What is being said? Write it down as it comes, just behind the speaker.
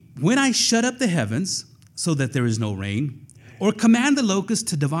When I shut up the heavens so that there is no rain, or command the locusts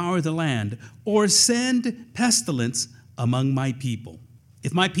to devour the land, or send pestilence among my people.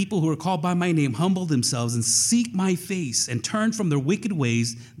 If my people who are called by my name humble themselves and seek my face and turn from their wicked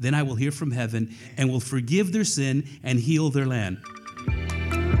ways, then I will hear from heaven and will forgive their sin and heal their land.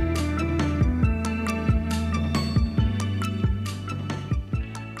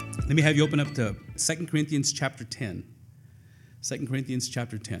 Let me have you open up to 2 Corinthians chapter 10. 2 Corinthians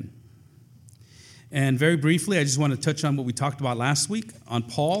chapter 10. And very briefly, I just want to touch on what we talked about last week on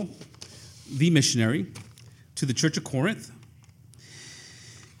Paul, the missionary, to the church of Corinth.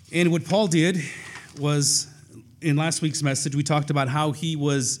 And what Paul did was, in last week's message, we talked about how he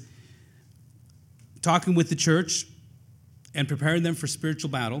was talking with the church and preparing them for spiritual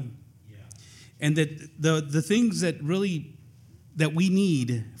battle. Yeah. And that the things that we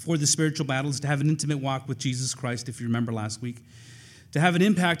need for the spiritual battle is to have an intimate walk with Jesus Christ, if you remember last week, to have an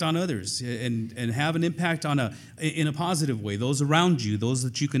impact on others and have an impact in a positive way, those around you, those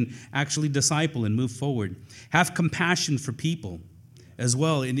that you can actually disciple and move forward. Have compassion for people as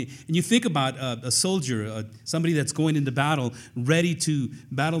well. And you think about a soldier, somebody that's going into battle, ready to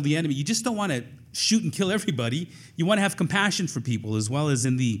battle the enemy. You just don't want to shoot and kill everybody. You want to have compassion for people, as well as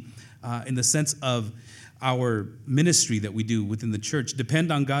in the sense of our ministry that we do within the church.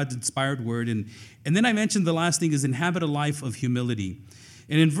 Depend on God's inspired word. And then I mentioned the last thing is inhabit a life of humility.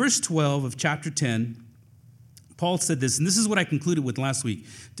 And in verse 12 of chapter 10, Paul said this, and this is what I concluded with last week,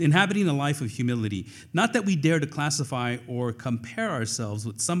 inhabiting a life of humility. Not that we dare to classify or compare ourselves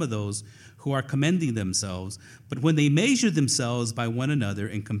with some of those who are commending themselves, but when they measure themselves by one another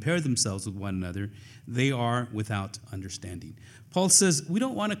and compare themselves with one another, they are without understanding. Paul says we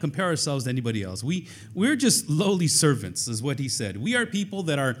don't want to compare ourselves to anybody else. We're just lowly servants, is what he said. We are people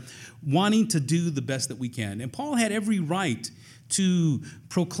that are wanting to do the best that we can. And Paul had every right to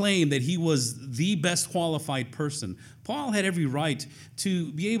proclaim that he was the best qualified person. Paul had every right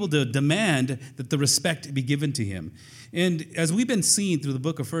to be able to demand that the respect be given to him. And as we've been seeing through the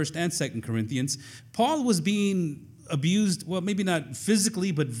book of 1 and 2 Corinthians, Paul was being abused, well, maybe not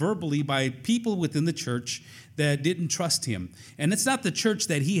physically, but verbally by people within the church that didn't trust him. And it's not the church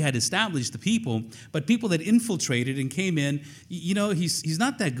that he had established, the people, but people that infiltrated and came in. You know, he's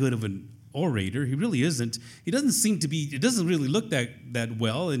not that good of an orator. He really isn't. He doesn't seem to be, it doesn't really look that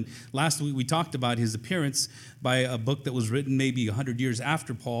well. And last week we talked about his appearance by a book that was written maybe 100 years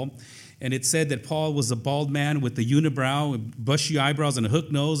after Paul. And it said that Paul was a bald man with a unibrow, and bushy eyebrows, and a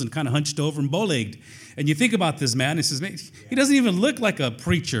hook nose, and kind of hunched over and bow-legged. And you think about this man, and says, man, he doesn't even look like a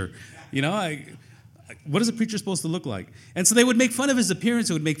preacher. You know, what is a preacher supposed to look like? And so they would make fun of his appearance.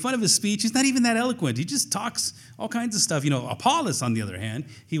 They would make fun of his speech. He's not even that eloquent. He just talks all kinds of stuff. You know, Apollos, on the other hand,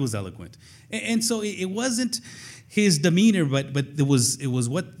 he was eloquent. And so it wasn't his demeanor, but it was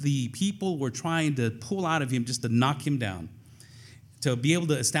what the people were trying to pull out of him just to knock him down, to be able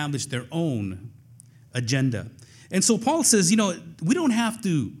to establish their own agenda. And so Paul says, you know, we don't have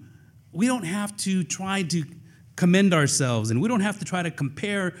to try to commend ourselves, and we don't have to try to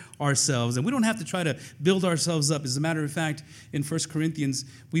compare ourselves, and we don't have to try to build ourselves up. As a matter of fact, in 1 Corinthians,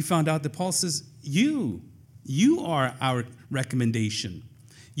 we found out that Paul says, you are our recommendation.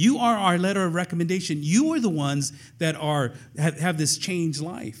 You are our letter of recommendation. You are the ones that have this changed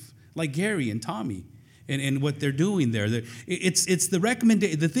life, like Gary and Tommy. And what they're doing there. It's the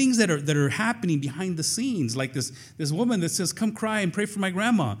recommendation, the things that are happening behind the scenes, like this woman that says, come cry and pray for my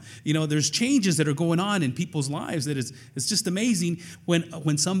grandma. You know, there's changes that are going on in people's lives that it's just amazing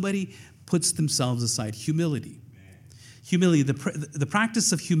when somebody puts themselves aside. Humility. Humility, the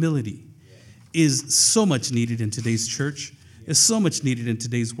practice of humility is so much needed in today's church, is so much needed in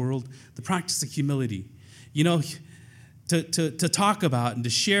today's world. The practice of humility. You know, to talk about and to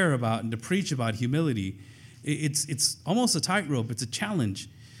share about and to preach about humility, it's almost a tightrope. It's a challenge,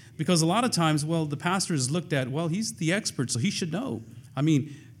 because a lot of times, well, the pastor is looked at, well, he's the expert, so he should know. I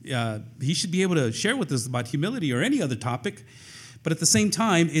mean, he should be able to share with us about humility or any other topic, but at the same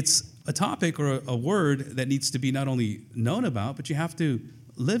time, it's a topic or a word that needs to be not only known about, but you have to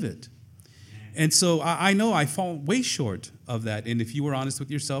live it. And so I know I fall way short of that, and if you were honest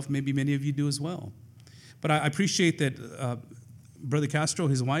with yourself, maybe many of you do as well. But I appreciate that Brother Castro,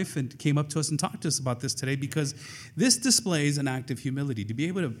 his wife, came up to us and talked to us about this today, because this displays an act of humility, to be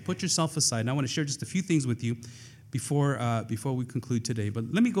able to put yourself aside. And I want to share just a few things with you before we conclude today.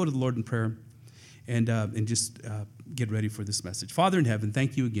 But let me go to the Lord in prayer and just get ready for this message. Father in heaven,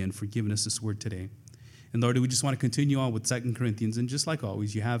 thank you again for giving us this word today. And Lord, we just want to continue on with 2 Corinthians. And just like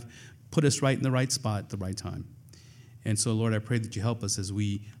always, you have put us right in the right spot at the right time. And so, Lord, I pray that you help us as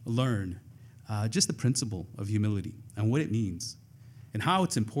we learn just the principle of humility and what it means. and how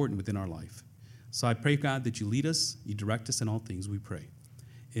it's important within our life. So I pray, God, that you lead us, you direct us in all things, we pray.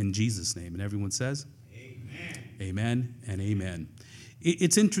 In Jesus' name. And everyone says, amen. Amen and amen.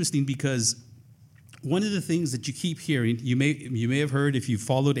 It's interesting because one of the things that you keep hearing, you may have heard if you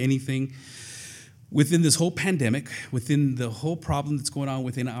followed anything within this whole pandemic, within the whole problem that's going on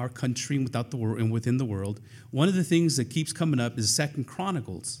within our country and within the world, one of the things that keeps coming up is 2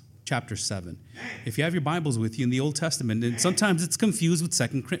 Chronicles chapter 7. If you have your Bibles with you in the Old Testament, and sometimes it's confused with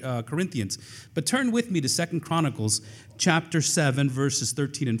 2 Corinthians, but turn with me to 2 Chronicles chapter 7, verses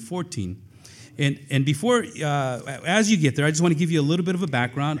 13 and 14. And before, as you get there, I just want to give you a little bit of a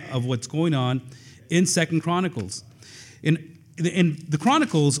background of what's going on in 2 Chronicles. And the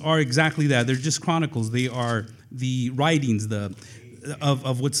Chronicles are exactly that. They're just chronicles. They are the writings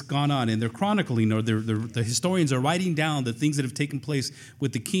of what's gone on. And they're chronicling, or the historians are writing down the things that have taken place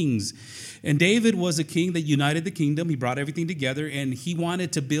with the kings. And David was a king that united the kingdom. He brought everything together, and he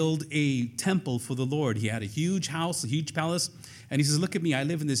wanted to build a temple for the Lord. He had a huge house, a huge palace. And he says, look at me, I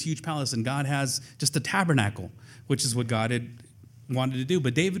live in this huge palace, and God has just a tabernacle, which is what God had wanted to do.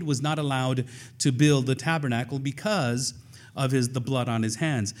 But David was not allowed to build the tabernacle because of the blood on his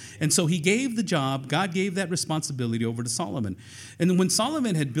hands. And so he gave the job, God gave that responsibility over to Solomon. And when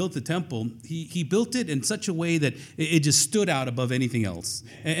Solomon had built the temple, he built it in such a way that it just stood out above anything else.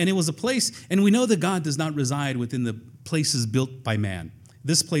 And it was a place, and we know that God does not reside within the places built by man.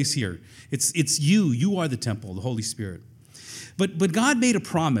 This place here, it's you are the temple, the Holy Spirit. But God made a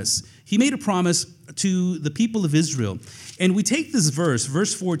promise. He made a promise to the people of Israel. And we take this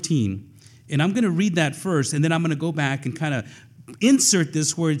verse 14, and I'm going to read that first, and then I'm going to go back and kind of insert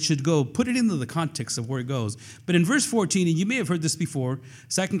this where it should go, put it into the context of where it goes. But in verse 14, and you may have heard this before,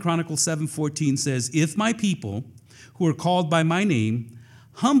 2 Chronicles 7:14 says, if my people who are called by my name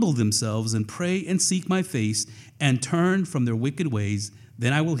humble themselves and pray and seek my face and turn from their wicked ways,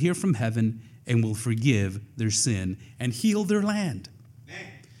 then I will hear from heaven and will forgive their sin and heal their land.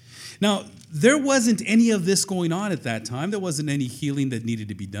 Now, there wasn't any of this going on at that time. There wasn't any healing that needed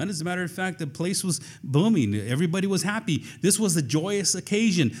to be done. As a matter of fact, the place was booming. Everybody was happy. This was a joyous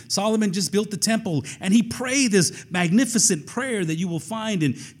occasion. Solomon just built the temple, and he prayed this magnificent prayer that you will find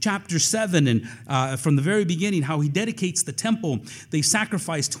in chapter 7 and from the very beginning, how he dedicates the temple. They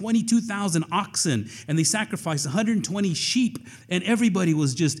sacrificed 22,000 oxen, and they sacrificed 120 sheep, and everybody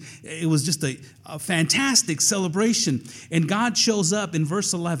was just a fantastic celebration. And God shows up in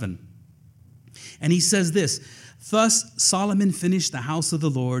verse 11. And he says this, thus Solomon finished the house of the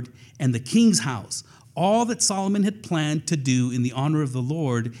Lord and the king's house, all that Solomon had planned to do in the honor of the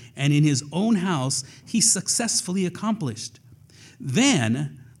Lord and in his own house, he successfully accomplished.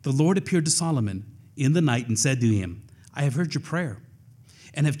 Then the Lord appeared to Solomon in the night and said to him, I have heard your prayer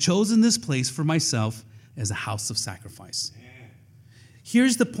and have chosen this place for myself as a house of sacrifice.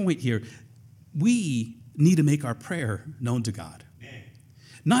 Here's the point here. We need to make our prayer known to God.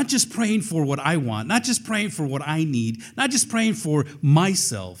 Not just praying for what I want, not just praying for what I need, not just praying for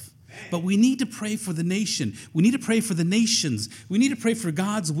myself, but we need to pray for the nation. We need to pray for the nations. We need to pray for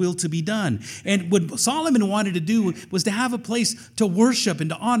God's will to be done. And what Solomon wanted to do was to have a place to worship and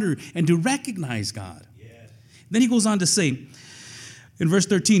to honor and to recognize God. Yes. Then he goes on to say in verse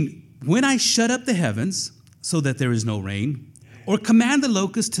 13, when I shut up the heavens so that there is no rain, or command the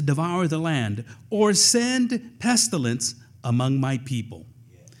locusts to devour the land, or send pestilence among my people,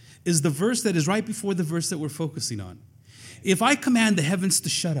 is the verse that is right before the verse that we're focusing on. If I command the heavens to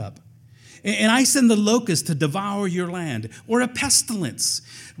shut up, and I send the locusts to devour your land, or a pestilence,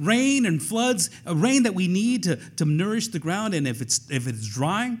 rain and floods, a rain that we need to nourish the ground, and if it's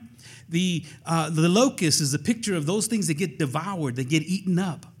dry, the locust is a picture of those things that get devoured, that get eaten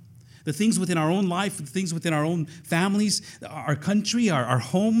up. The things within our own life, the things within our own families, our country, our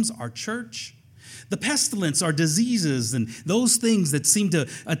homes, our church. The pestilence are diseases and those things that seem to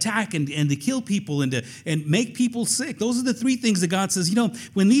attack and to kill people and make people sick. Those are the three things that God says,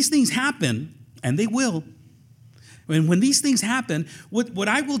 when these things happen, and they will, when these things happen, what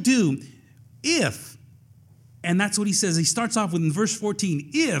I will do if, and that's what he says, he starts off with in verse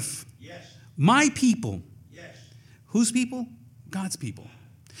 14, if my people, whose people? God's people.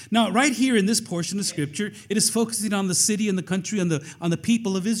 Now, right here in this portion of Scripture, it is focusing on the city and the country, on the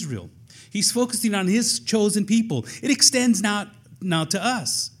people of Israel. He's focusing on his chosen people. It extends now to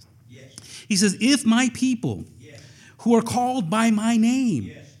us. Yes. He says, if my people who are called by my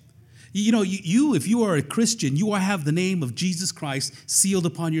name. You, if you are a Christian, you have the name of Jesus Christ sealed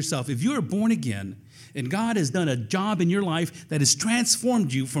upon yourself. If you are born again and God has done a job in your life that has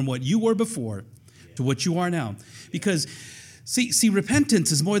transformed you from what you were before to what you are now. Because, see,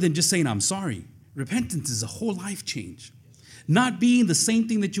 repentance is more than just saying, I'm sorry. Repentance is a whole life change. Not being the same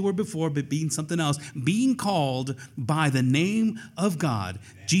thing that you were before, but being something else. Being called by the name of God,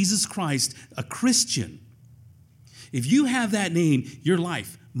 Jesus Christ, a Christian. If you have that name, your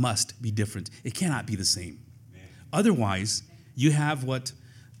life must be different. It cannot be the same. Otherwise, you have what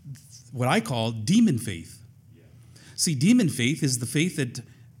I call demon faith. See, demon faith is the faith that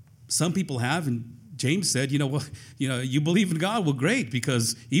some people have, and James said, you believe in God. Well, great,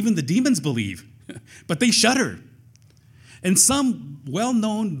 because even the demons believe, but they shudder. And some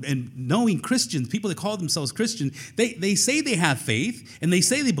well-known and knowing Christians, people that call themselves Christians, they say they have faith, and they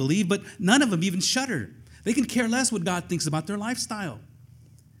say they believe, but none of them even shudder. They can care less what God thinks about their lifestyle.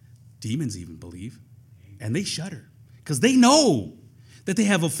 Demons even believe, and they shudder because they know that they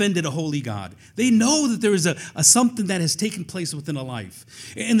have offended a holy God. They know that there is a something that has taken place within a life.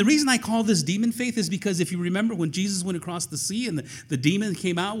 And the reason I call this demon faith is because if you remember when Jesus went across the sea and the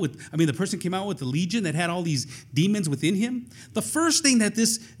person came out with the legion that had all these demons within him, the first thing that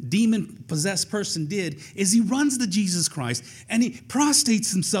this demon-possessed person did is he runs to Jesus Christ and he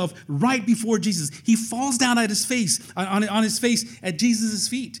prostrates himself right before Jesus. He falls down on his face at Jesus'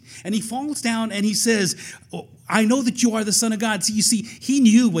 feet. And he falls down and he says, I know that you are the Son of God. See, you see, he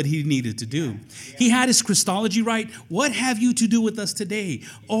knew what he needed to do. He had his Christology right. What have you to do with us today?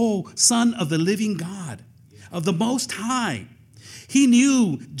 Oh, Son of the living God, of the Most High. He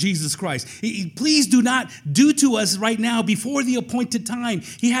knew Jesus Christ. Please do not do to us right now before the appointed time.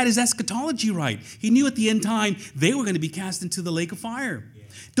 He had his eschatology right. He knew at the end time they were going to be cast into the lake of fire.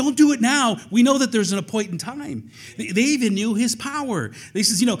 Don't do it now. We know that there's an appointed time. They even knew his power. They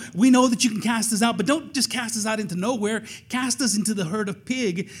says, we know that you can cast us out, but don't just cast us out into nowhere. Cast us into the herd of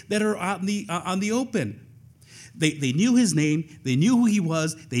pig that are out on the open. They knew his name. They knew who he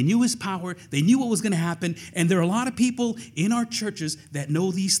was. They knew his power. They knew what was going to happen. And there are a lot of people in our churches that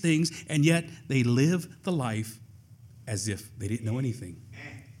know these things, and yet they live the life as if they didn't know anything.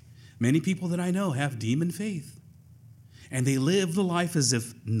 Many people that I know have demon faith. And they live the life as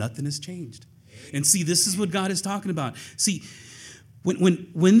if nothing has changed. And see, this is what God is talking about. See,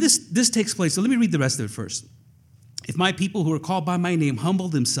 when this takes place, so let me read the rest of it first. If my people who are called by my name humble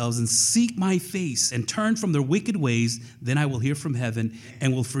themselves and seek my face and turn from their wicked ways, then I will hear from heaven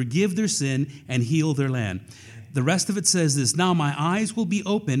and will forgive their sin and heal their land. The rest of it says this, now my eyes will be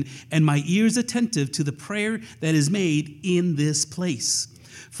open and my ears attentive to the prayer that is made in this place.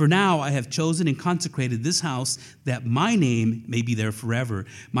 For now I have chosen and consecrated this house that my name may be there forever.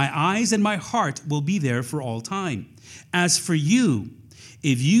 My eyes and my heart will be there for all time. As for you,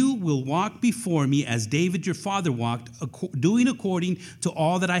 if you will walk before me as David your father walked, doing according to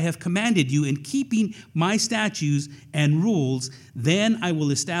all that I have commanded you and keeping my statutes and rules, then I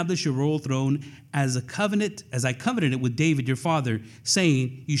will establish your royal throne as I covenanted it with David your father,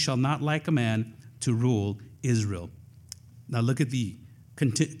 saying, you shall not lack a man to rule Israel. Now look at the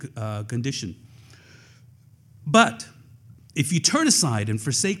condition. But if you turn aside and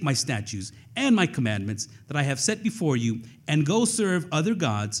forsake my statutes and my commandments that I have set before you and go serve other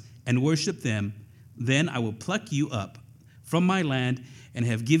gods and worship them, then I will pluck you up from my land and I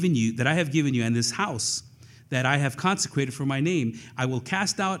have given you and this house that I have consecrated for my name. I will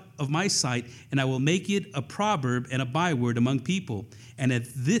cast out of my sight and I will make it a proverb and a byword among people. And at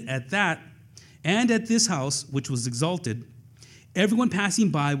this house which was exalted, everyone passing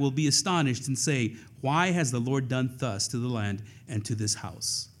by will be astonished and say, why has the Lord done thus to the land and to this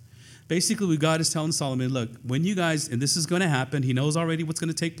house? Basically, what God is telling Solomon, look, when you guys, and this is going to happen, he knows already what's going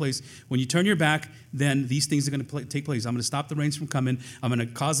to take place. When you turn your back, then these things are going to take place. I'm going to stop the rains from coming. I'm going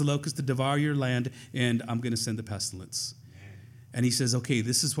to cause the locusts to devour your land, and I'm going to send the pestilence. Amen. And he says, okay,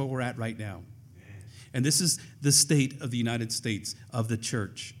 this is where we're at right now. Amen. And this is the state of the United States, of the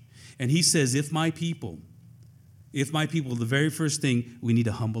church. And he says, if my people, the very first thing, we need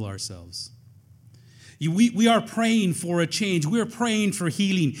to humble ourselves. We are praying for a change. We are praying for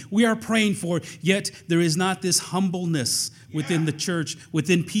healing. We are praying for, yet there is not this humbleness within the church,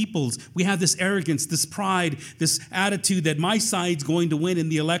 within peoples. We have this arrogance, this pride, this attitude that my side's going to win in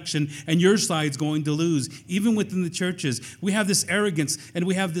the election and your side's going to lose. Even within the churches, we have this arrogance and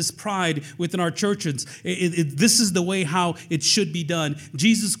we have this pride within our churches. This is the way how it should be done.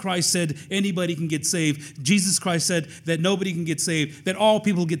 Jesus Christ said anybody can get saved. Jesus Christ said that nobody can get saved, that all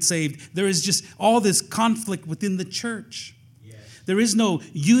people get saved. There is just all this conflict within the church. Yes. There is no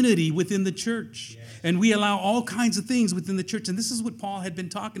unity within the church. Yes. And we allow all kinds of things within the church. And this is what Paul had been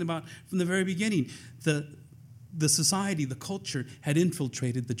talking about from the very beginning. The society, the culture had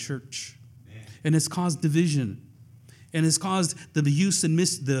infiltrated the church. Man. And has caused division. And has caused the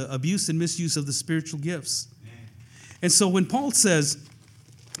abuse and misuse of the spiritual gifts. Man. And so when Paul says,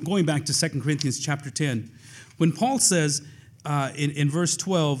 going back to 2 Corinthians chapter 10, when Paul says, in verse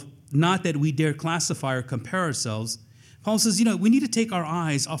 12, not that we dare classify or compare ourselves. Paul says, we need to take our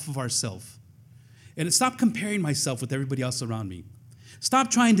eyes off of ourselves. And stop comparing myself with everybody else around me.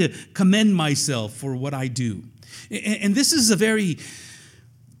 Stop trying to commend myself for what I do. And this is a very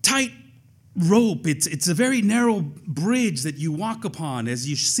tight rope. It's a very narrow bridge that you walk upon as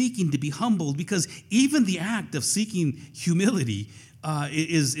you're seeking to be humbled, because even the act of seeking humility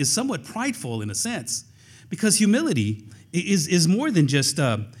is somewhat prideful in a sense, because humility is more than just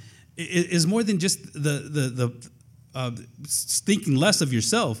the thinking less of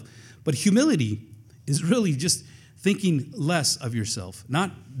yourself, but humility is really just thinking less of yourself,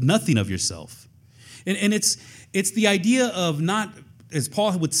 not nothing of yourself. And it's the idea of not, as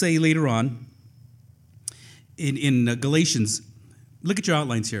Paul would say later on in Galatians, look at your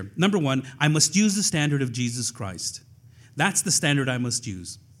outlines here. Number 1, I must use the standard of Jesus Christ. That's the standard I must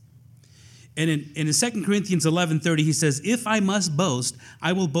use. And in 2 Corinthians 11:30, he says, if I must boast,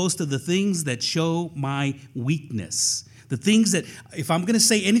 I will boast of the things that show my weakness. The things that, if I'm going to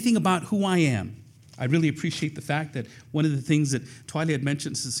say anything about who I am, I really appreciate the fact that one of the things that Twilight had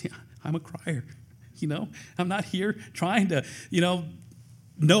mentioned is, I'm a crier. I'm not here trying to,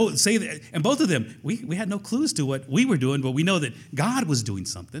 say that. And both of them, we had no clues to what we were doing, but we know that God was doing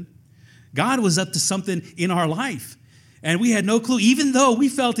something. God was up to something in our life. And we had no clue. Even though we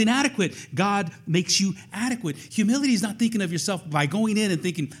felt inadequate, God makes you adequate. Humility is not thinking of yourself by going in and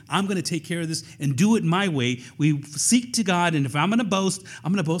thinking, I'm going to take care of this and do it my way. We seek to God, and if I'm going to boast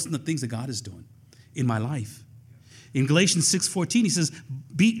in the things that God is doing in my life. In Galatians 6:14, he says,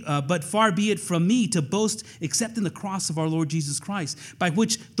 but far be it from me to boast except in the cross of our Lord Jesus Christ, by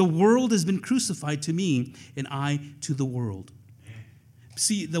which the world has been crucified to me, and I to the world.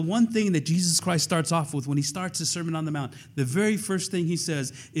 See, the one thing that Jesus Christ starts off with when he starts his Sermon on the Mount, the very first thing he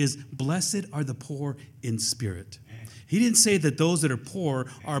says is, blessed are the poor in spirit. He didn't say that those that are poor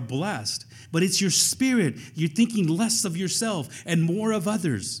are blessed, but it's your spirit. You're thinking less of yourself and more of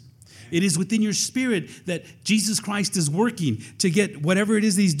others. It is within your spirit that Jesus Christ is working to get whatever it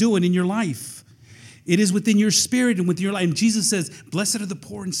is that he's doing in your life. It is within your spirit and within your life. And Jesus says, blessed are the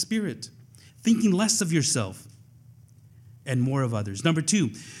poor in spirit, thinking less of yourself and more of others. Number 2,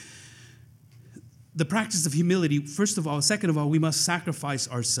 the practice of humility, first of all. Second of all, we must sacrifice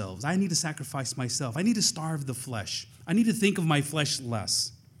ourselves. I need to sacrifice myself. I need to starve the flesh. I need to think of my flesh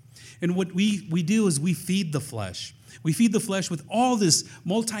less. And what we do is we feed the flesh. We feed the flesh with all this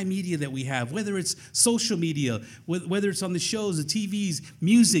multimedia that we have, whether it's social media, whether it's on the shows, the TVs,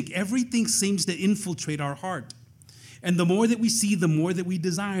 music, everything seems to infiltrate our heart. And the more that we see, the more that we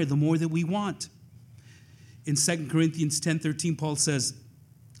desire, the more that we want. In 2 Corinthians 10:13, Paul says,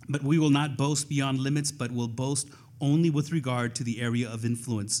 but we will not boast beyond limits, but will boast only with regard to the area of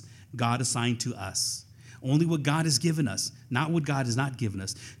influence God assigned to us. Only what God has given us, not what God has not given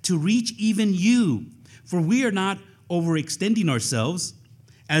us, to reach even you. For we are not overextending ourselves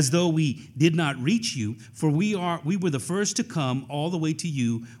as though we did not reach you, for we were the first to come all the way to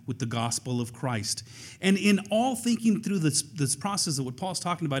you with the gospel of Christ. And in all thinking through this process of what Paul's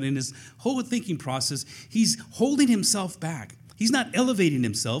talking about, in his whole thinking process, he's holding himself back. He's not elevating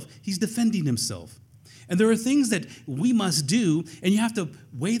himself, he's defending himself. And there are things that we must do, and you have to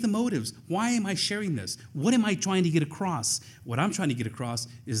weigh the motives. Why am I sharing this? What am I trying to get across? What I'm trying to get across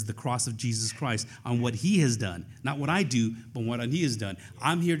is the cross of Jesus Christ on what he has done. Not what I do, but what he has done.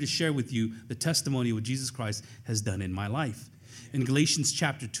 I'm here to share with you the testimony of what Jesus Christ has done in my life. In Galatians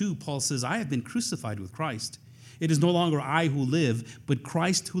chapter 2, Paul says, I have been crucified with Christ. It is no longer I who live, but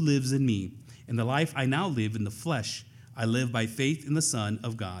Christ who lives in me. In the life I now live in the flesh, I live by faith in the Son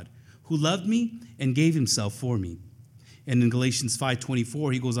of God, who loved me and gave himself for me. And in Galatians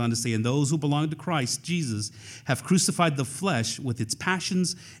 5:24, he goes on to say, and those who belong to Christ Jesus have crucified the flesh with its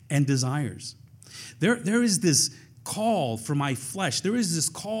passions and desires. There is this call for my flesh. There is this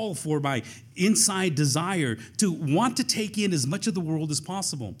call for my inside desire to want to take in as much of the world as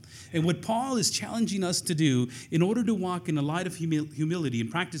possible. And what Paul is challenging us to do in order to walk in the light of humility and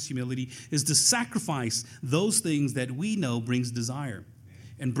practice humility is to sacrifice those things that we know brings desire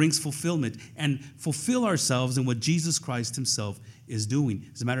and brings fulfillment, and fulfill ourselves in what Jesus Christ himself is doing.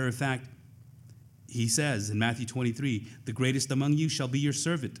 As a matter of fact, he says in Matthew 23, the greatest among you shall be your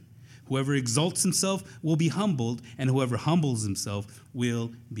servant. Whoever exalts himself will be humbled, and whoever humbles himself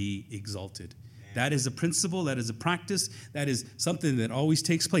will be exalted. That is a principle, that is a practice, that is something that always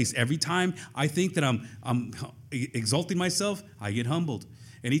takes place. Every time I think that I'm exalting myself, I get humbled.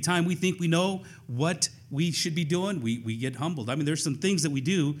 Anytime we think we know what we should be doing, we get humbled. I mean, there's some things that we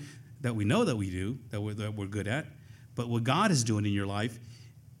do that we know that we do, that we're good at. But what God is doing in your life,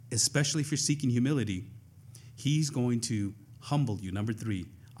 especially if you're seeking humility, he's going to humble you. Number 3,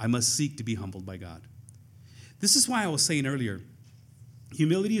 I must seek to be humbled by God. This is why I was saying earlier,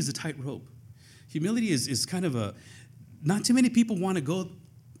 humility is a tightrope. Humility is kind of not too many people want to go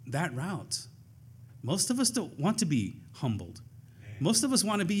that route. Most of us don't want to be humbled. Most of us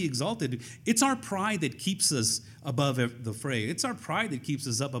want to be exalted. It's our pride that keeps us above the fray. It's our pride that keeps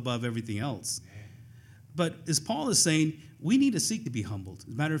us up above everything else. But as Paul is saying, we need to seek to be humbled.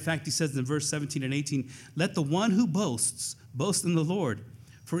 As a matter of fact, he says in verse 17 and 18, let the one who boasts boast in the Lord.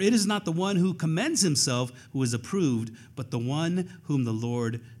 For it is not the one who commends himself who is approved, but the one whom the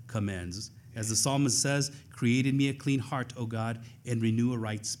Lord commends. As the psalmist says, create in me a clean heart, O God, and renew a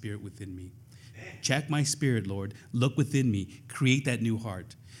right spirit within me. Check my spirit, Lord. Look within me. Create that new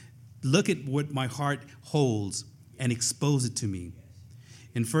heart. Look at what my heart holds and expose it to me.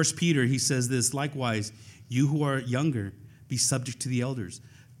 In 1 Peter, he says this, likewise, you who are younger, be subject to the elders.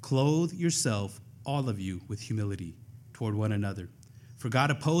 Clothe yourself, all of you, with humility toward one another. For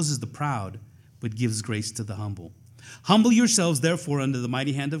God opposes the proud, but gives grace to the humble. Humble yourselves, therefore, under the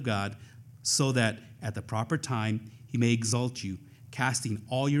mighty hand of God, so that at the proper time he may exalt you, casting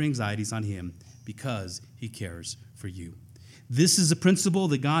all your anxieties on him, because he cares for you. This is a principle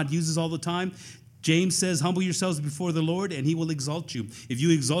that God uses all the time. James says, humble yourselves before the Lord, and he will exalt you. If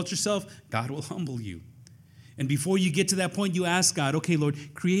you exalt yourself, God will humble you. And before you get to that point, you ask God, okay, Lord,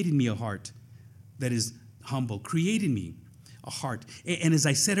 create in me a heart that is humble. Create in me a heart. And as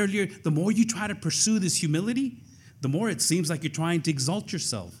I said earlier, the more you try to pursue this humility, the more it seems like you're trying to exalt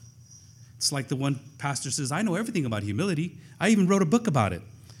yourself. It's like the one pastor says, I know everything about humility. I even wrote a book about it.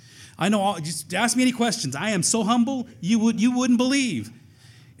 I know all, just ask me any questions. I am so humble, you wouldn't believe.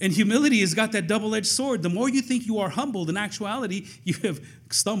 And humility has got that double-edged sword. The more you think you are humbled, in actuality, you have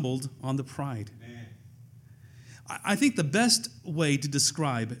stumbled on the pride. Amen. I think the best way to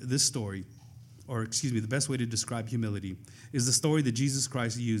describe this story, the best way to describe humility, is the story that Jesus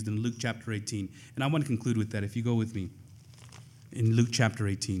Christ used in Luke chapter 18. And I want to conclude with that, if you go with me, in Luke chapter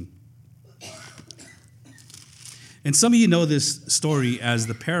 18. And some of you know this story as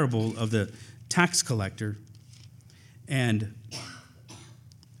the parable of the tax collector and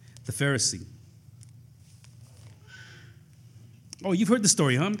the Pharisee. Oh, you've heard the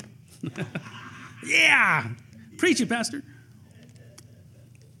story, huh? Yeah! Preach it, Pastor.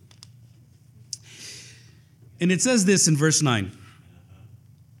 And it says this in verse 9.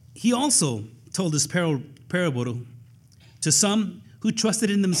 He also told this parable to some who trusted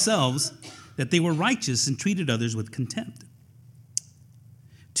in themselves that they were righteous and treated others with contempt.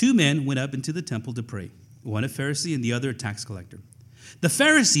 2 men went up into the temple to pray, one a Pharisee and the other a tax collector. The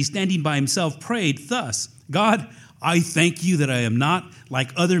Pharisee, standing by himself, prayed thus, God, I thank you that I am not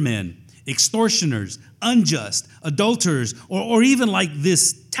like other men, extortioners, unjust, adulterers, or even like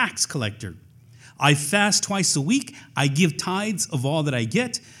this tax collector. I fast twice a week. I give tithes of all that I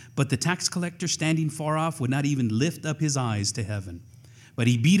get. But the tax collector, standing far off, would not even lift up his eyes to heaven. But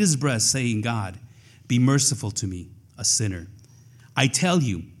he beat his breast, saying, God, be merciful to me, a sinner. I tell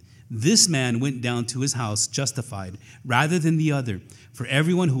you, this man went down to his house justified rather than the other. For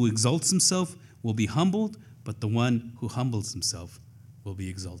everyone who exalts himself will be humbled, but the one who humbles himself will be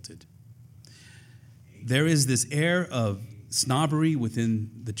exalted. There is this air of snobbery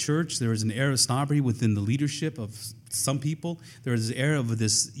within the church. There is an air of snobbery within the leadership of some people. There is an air of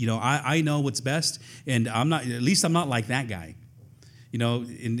this, I know what's best, and I'm not like that guy.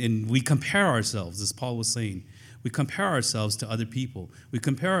 And we compare ourselves, as Paul was saying. We compare ourselves to other people. We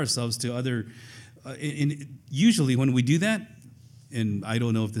compare ourselves to other, and usually when we do that, and I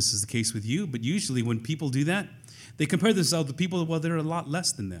don't know if this is the case with you, but usually when people do that, they compare themselves to people, that are a lot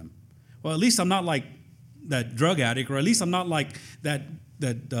less than them. Well, at least I'm not like that drug addict, or at least I'm not like that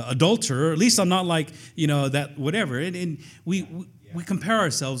adulterer, or at least I'm not like, that whatever. And we compare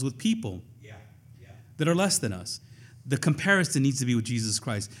ourselves with people that are less than us. The comparison needs to be with Jesus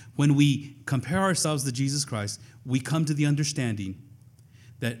Christ. When we compare ourselves to Jesus Christ, we come to the understanding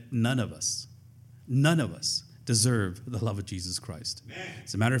that none of us deserve the love of Jesus Christ. Amen.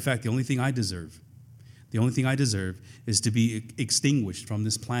 As a matter of fact, the only thing I deserve is to be extinguished from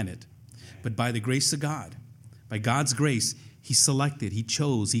this planet. But by the grace of God, by God's grace, he selected, he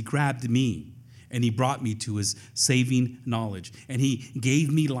chose, he grabbed me, and he brought me to his saving knowledge. And he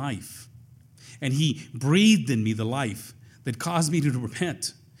gave me life. And he breathed in me the life that caused me to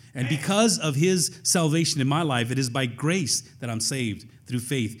repent. And because of his salvation in my life, it is by grace that I'm saved through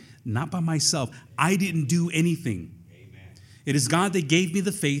faith, not by myself. I didn't do anything. Amen. It is God that gave me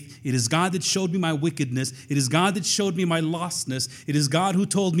the faith. It is God that showed me my wickedness. It is God that showed me my lostness. It is God who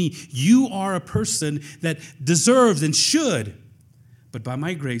told me, you are a person that deserves and should. But by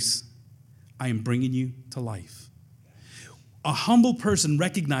my grace, I am bringing you to life. A humble person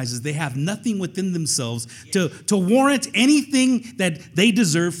recognizes they have nothing within themselves to warrant anything that they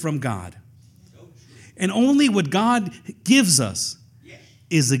deserve from God. And only what God gives us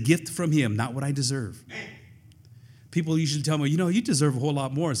is a gift from him, not what I deserve. People usually tell me, you deserve a whole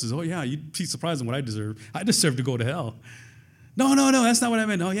lot more. I says, oh, yeah, you'd be surprised at what I deserve. I deserve to go to hell. No, that's not what I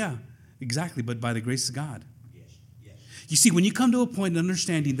meant. Oh, yeah, exactly, but by the grace of God. You see, when you come to a point of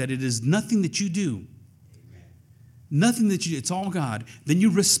understanding that it is nothing that you do, it's all God, then you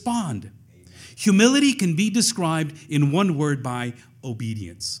respond. Amen. Humility can be described in one word by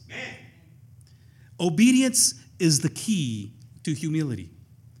obedience. Amen. Obedience is the key to humility.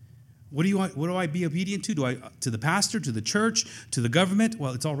 What do I be obedient to? To the pastor, to the church, to the government?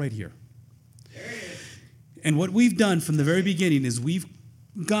 Well, it's all right here. There it is. And what we've done from the very beginning is we've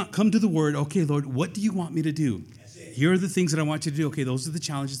come to the word, okay, Lord, what do you want me to do? Here are the things that I want you to do. Okay, those are the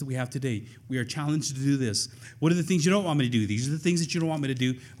challenges that we have today. We are challenged to do this. What are the things you don't want me to do? These are the things that you don't want me to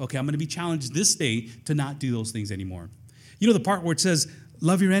do. Okay, I'm going to be challenged this day to not do those things anymore. You know the part where it says,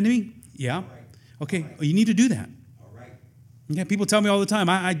 love your enemy? Yeah. Okay, well, you need to do that. Yeah, people tell me all the time,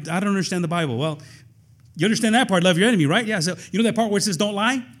 I don't understand the Bible. Well, you understand that part, love your enemy, right? Yeah, so you know that part where it says don't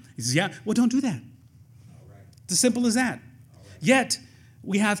lie? He says, yeah, well, don't do that. It's as simple as that. Yet,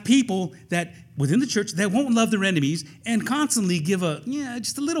 we have people that within the church that won't love their enemies and constantly give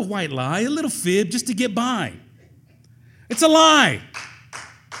just a little white lie, a little fib just to get by. It's a lie.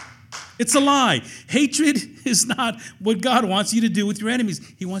 It's a lie. Hatred is not what God wants you to do with your enemies.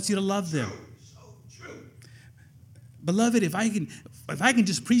 He wants you to love them. So true. Beloved, if I can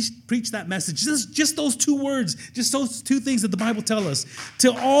just preach that message, just those two words, just those two things that the Bible tells us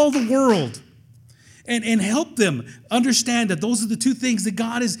to all the world, and help them understand that those are the two things that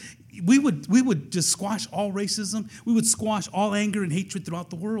God is. We would just squash all racism. We would squash all anger and hatred throughout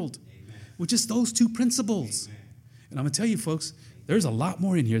the world. Amen. With just those two principles. Amen. And I'm going to tell you, folks, there's a lot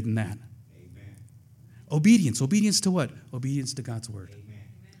more in here than that. Amen. Obedience. Obedience to what? Obedience to God's word. Amen.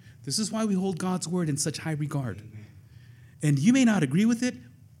 This is why we hold God's word in such high regard. Amen. And you may not agree with it.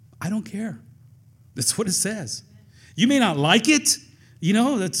 I don't care. That's what it says. You may not like it.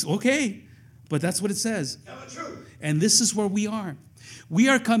 That's okay. But that's what it says. Tell the truth. And this is where we are. We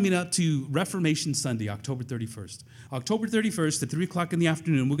are coming up to Reformation Sunday, October 31st. October 31st at 3 o'clock in the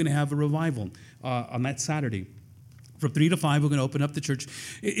afternoon, we're going to have a revival on that Saturday. From 3 to 5, we're going to open up the church.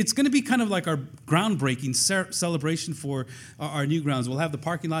 It's going to be kind of like our groundbreaking celebration for our new grounds. We'll have the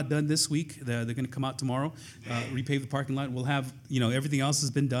parking lot done this week. They're going to come out tomorrow, repave the parking lot. We'll have, everything else has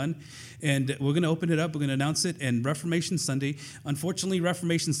been done. And we're going to open it up. We're going to announce it. And Reformation Sunday, unfortunately,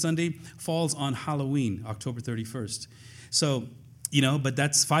 Reformation Sunday falls on Halloween, October 31st. So, but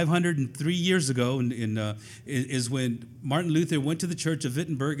that's 503 years ago is when Martin Luther went to the church of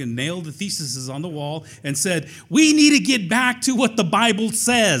Wittenberg and nailed the theses on the wall and said, we need to get back to what the Bible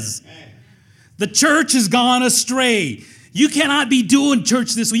says. The church has gone astray. You cannot be doing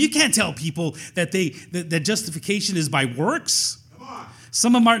church this way. You can't tell people that that justification is by works.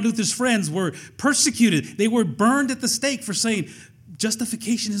 Some of Martin Luther's friends were persecuted. They were burned at the stake for saying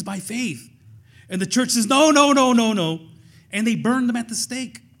justification is by faith. And the church says, no. And they burned them at the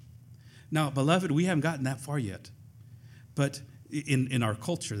stake. Now, beloved, we haven't gotten that far yet. But in our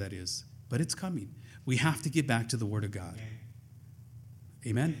culture, that is. But it's coming. We have to get back to the Word of God.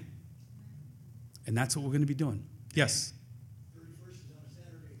 Amen? And that's what we're going to be doing. Yes? 31st is on a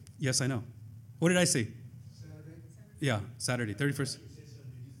Saturday. Yes, I know. What did I say? Saturday? Yeah, Saturday, 31st.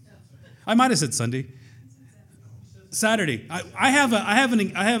 I might have said Sunday. Saturday. I have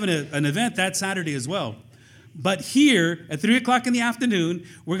an event that Saturday as well. But here, at 3 o'clock in the afternoon,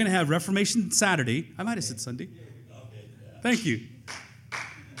 we're going to have Reformation Saturday. I might have said Sunday. Thank you.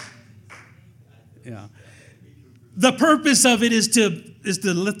 Yeah. The purpose of it is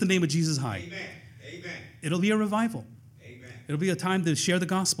to lift the name of Jesus high. Amen. It'll be a revival. Amen. It'll be a time to share the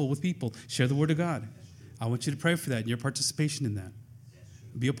gospel with people, share the word of God. I want you to pray for that and your participation in that.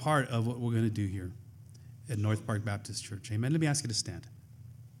 Be a part of what we're going to do here at North Park Baptist Church. Amen. Let me ask you to stand.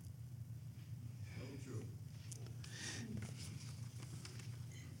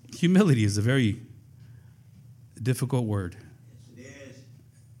 Humility is a very difficult word. Yes,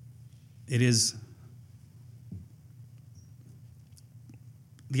 it is. It is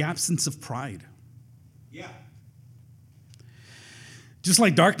the absence of pride. Yeah. Just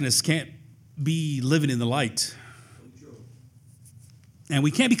like darkness can't be living in the light. So true. And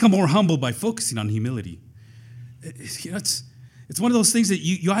we can't become more humble by focusing on humility. It's one of those things that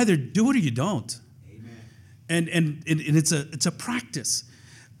you either do it or you don't. Amen. And it's a practice.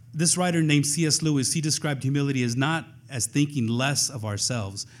 This writer named C.S. Lewis, he described humility as not as thinking less of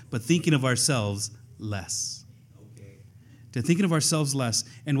ourselves, but thinking of ourselves less. Okay. to thinking of ourselves less.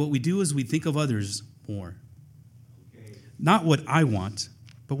 And what we do is we think of others more. Okay. Not what I want,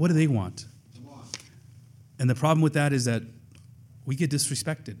 but what do they want? Come on. And the problem with that is that we get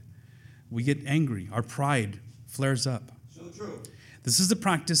disrespected. We get angry. Our pride flares up. So true. This is a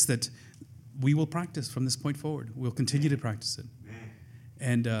practice that we will practice from this point forward. We'll continue to practice it.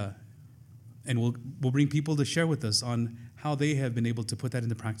 Man. And we'll bring people to share with us on how they have been able to put that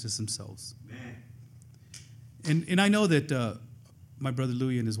into practice themselves. Man. And I know that my brother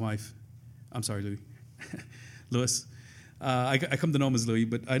Louis and his wife, I'm sorry, Louis, Louis, I come to know him as Louis,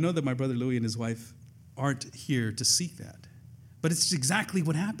 but I know that my brother Louis and his wife aren't here to seek that. But it's exactly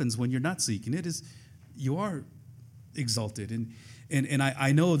what happens when you're not seeking it. Is you are exalted, and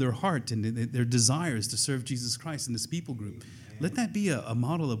I know their heart and their desires to serve Jesus Christ in this people group. Amen. Let that be a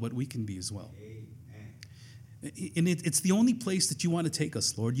model of what we can be as well. Amen. And it's the only place that you want to take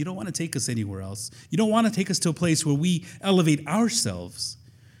us, Lord. You don't want to take us anywhere else. You don't want to take us to a place where we elevate ourselves.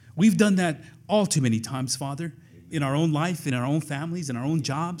 We've done that all too many times, Father, in our own life, in our own families, in our own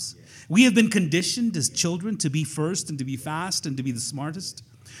jobs. We have been conditioned as children to be first and to be fast and to be the smartest,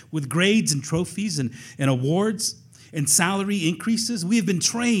 with grades and trophies and awards and salary increases. We have been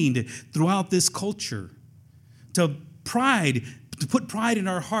trained throughout this culture to put pride in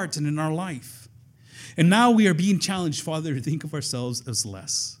our hearts and in our life. And now we are being challenged, Father, to think of ourselves as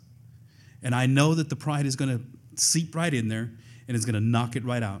less. And I know that the pride is going to seep right in there and is going to knock it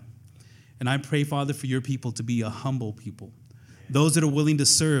right out. And I pray, Father, for your people to be a humble people. Those that are willing to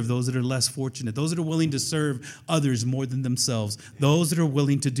serve, those that are less fortunate, those that are willing to serve others more than themselves, those that are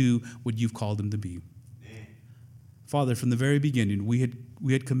willing to do what you've called them to be. Father, from the very beginning, we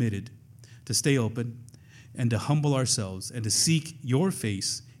had committed to stay open and to humble ourselves and to seek your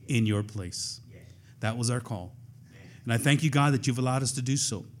face in your place. That was our call. And I thank you, God, that you've allowed us to do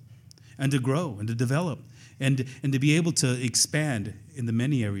so and to grow and to develop and to be able to expand in the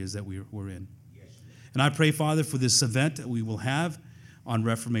many areas that we're in. And I pray, Father, for this event that we will have on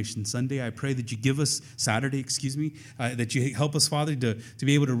Reformation Sunday. I pray that you give us, Saturday, that you help us, Father, to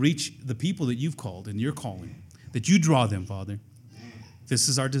be able to reach the people that you've called and you're calling, that you draw them, Father. This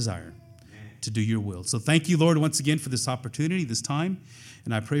is our desire, to do your will. So thank you, Lord, once again for this opportunity, this time.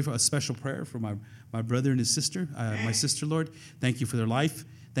 And I pray for a special prayer for my brother and his sister, my sister, Lord. Thank you for their life.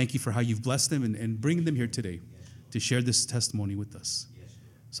 Thank you for how you've blessed them and bringing them here today to share this testimony with us.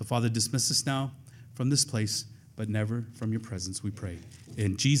 So, Father, dismiss us now from this place, but never from your presence, we pray.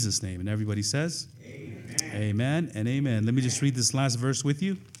 In Jesus' name. And everybody says, amen. Amen and amen. Let me just read this last verse with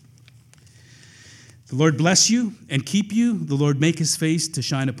you. The Lord bless you and keep you. The Lord make his face to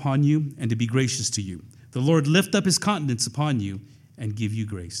shine upon you and to be gracious to you. The Lord lift up his countenance upon you and give you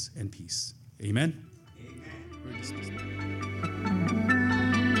grace and peace. Amen. Amen.